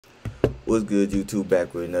What's good, YouTube?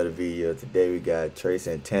 Back with another video. Today we got Tre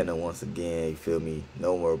Santanaa once again. You feel me?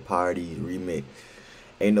 No More Parties remix.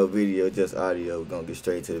 Ain't no video, just audio. We're gonna get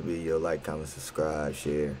straight to the video. Like, comment, subscribe,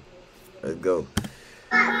 share. Let's go.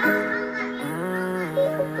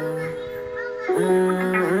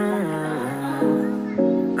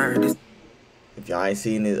 If y'all ain't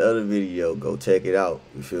seen this other video, go check it out.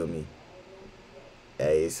 You feel me?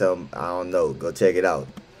 Hey, it's something I don't know. Go check it out.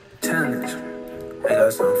 Challenge. I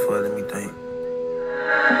got something for it, let me think.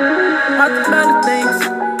 About the better things,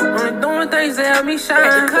 only doing things that help me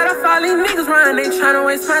shine. Cut off all these niggas round, they tryna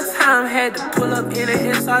waste my time. Had to pull up in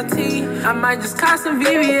an SRT. I might just cop some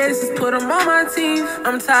VVS's, put them on my teeth.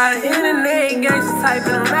 I'm tired of internet gangsters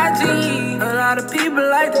typing on IG. A lot of people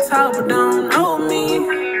like to talk but don't know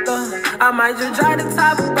me. I might just try to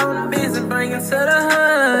top up on the biz and bring it to the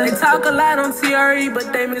hood. They talk a lot on TRE,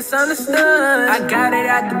 but they misunderstood. I got it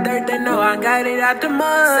out the dirt, they know I got it out the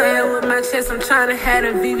mud. Say it with my chest, I'm trying to have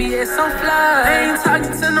a VVS on flood. I ain't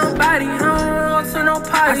talking to nobody, I don't roll to no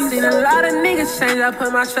parties. I seen a lot of niggas change, I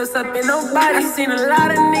put my trust up in nobody. I seen a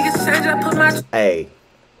lot of niggas change, I put my Hey,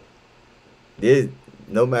 this,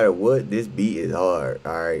 no matter what, this beat is hard,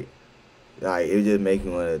 alright? Like, it just make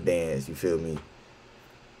me want to dance, you feel me?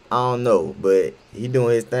 I don't know, but he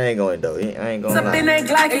doing his thing on it though. I ain't gonna lie. In that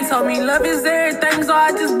Glock, he told me love is everything, so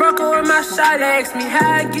I just broke her with my shot. They asked me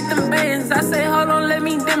how I get them bands. I say, hold on, let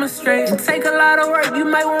me demonstrate. It take a lot of work, you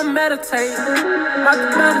might want to meditate. About the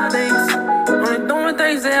better things, only doing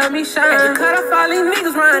things that help me shine. Had to cut off all these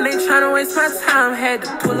niggas round, they tryna waste my time. Had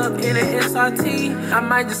to pull up in an SRT. I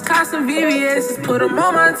might just cop some VVS's, put them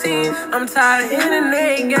on my teeth. I'm tired of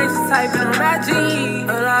internet gangsters typing on IG.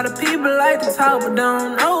 A lot of people like to talk but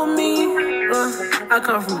don't know me. I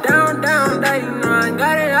come from down, you know I ain't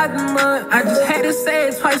got it out the mud. I just had to say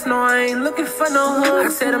it twice, no I ain't looking for no hood. I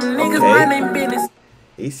said them niggas mind their business.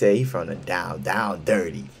 He said he from the down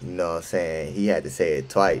dirty. You know what I'm saying? He had to say it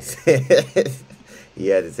twice. He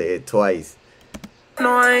had to say it twice. No,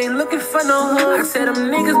 I ain't looking for no hood. I said them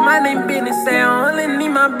niggas mind their business. Say I only need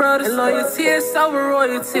my brothers. Loyalty is over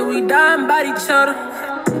royalty. We dying by each other.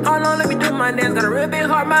 Hold on, let me do my dance. Got a real big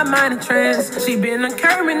heart, my mind in trance. She been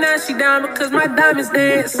encouraging me, now she down because my diamonds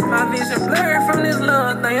dance. My vision blurred from this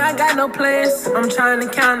love thing, I got no plans. I'm trying to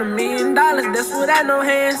count $1 million, that's without no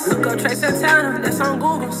hands. Look up Tre Santanaa, that's on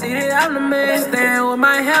Google, see that I'm the man. Stand with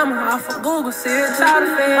my hammer, off of Google, see that child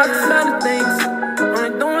of fan. All these other things,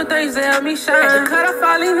 only doing things that help me shine. Had to cut off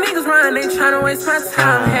all these niggas round, they tryna waste my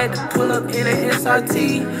time. Had to pull up in an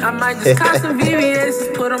SRT. I might just cop some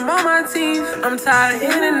VVS's, put them on my teeth. I'm tired of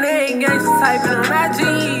internet gangsters typing on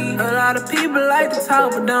IG. A lot of people like to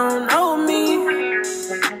talk but don't know me.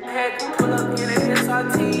 Had to pull up in an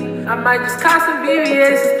SRT. I might just cop some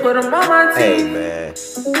VVS's, put them on my teeth. Hey man.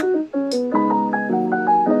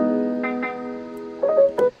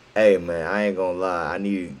 Hey man, I ain't gonna lie. I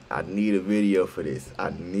need a video for this.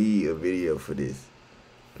 I need a video for this.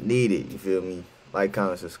 Need it, you feel me? Like,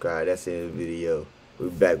 comment, subscribe. That's it in the video. We'll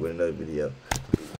be back with another video.